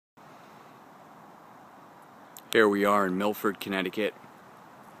Here we are in Milford, Connecticut.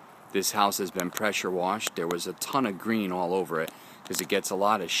 This house has been pressure washed. There was a ton of green all over it because it gets a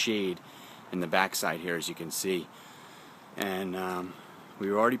lot of shade in the backside here, as you can see. And we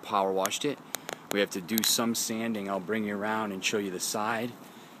already power washed it. We have to do some sanding. I'll bring you around and show you the side,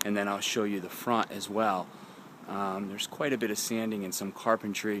 and then I'll show you the front as well. There's quite a bit of sanding and some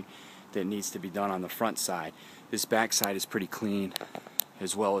carpentry that needs to be done on the front side. This back side is pretty clean,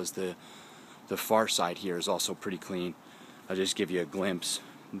 as well as the far side here is also pretty clean. I'll just give you a glimpse.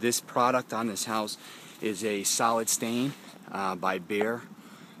 This product on this house is a solid stain by Behr,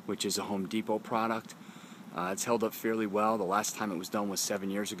 which is a Home Depot product. It's held up fairly well. The last time it was done was 7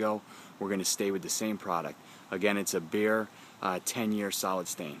 years ago. We're going to stay with the same product. Again, it's a Behr 10-year solid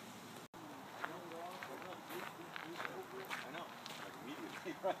stain.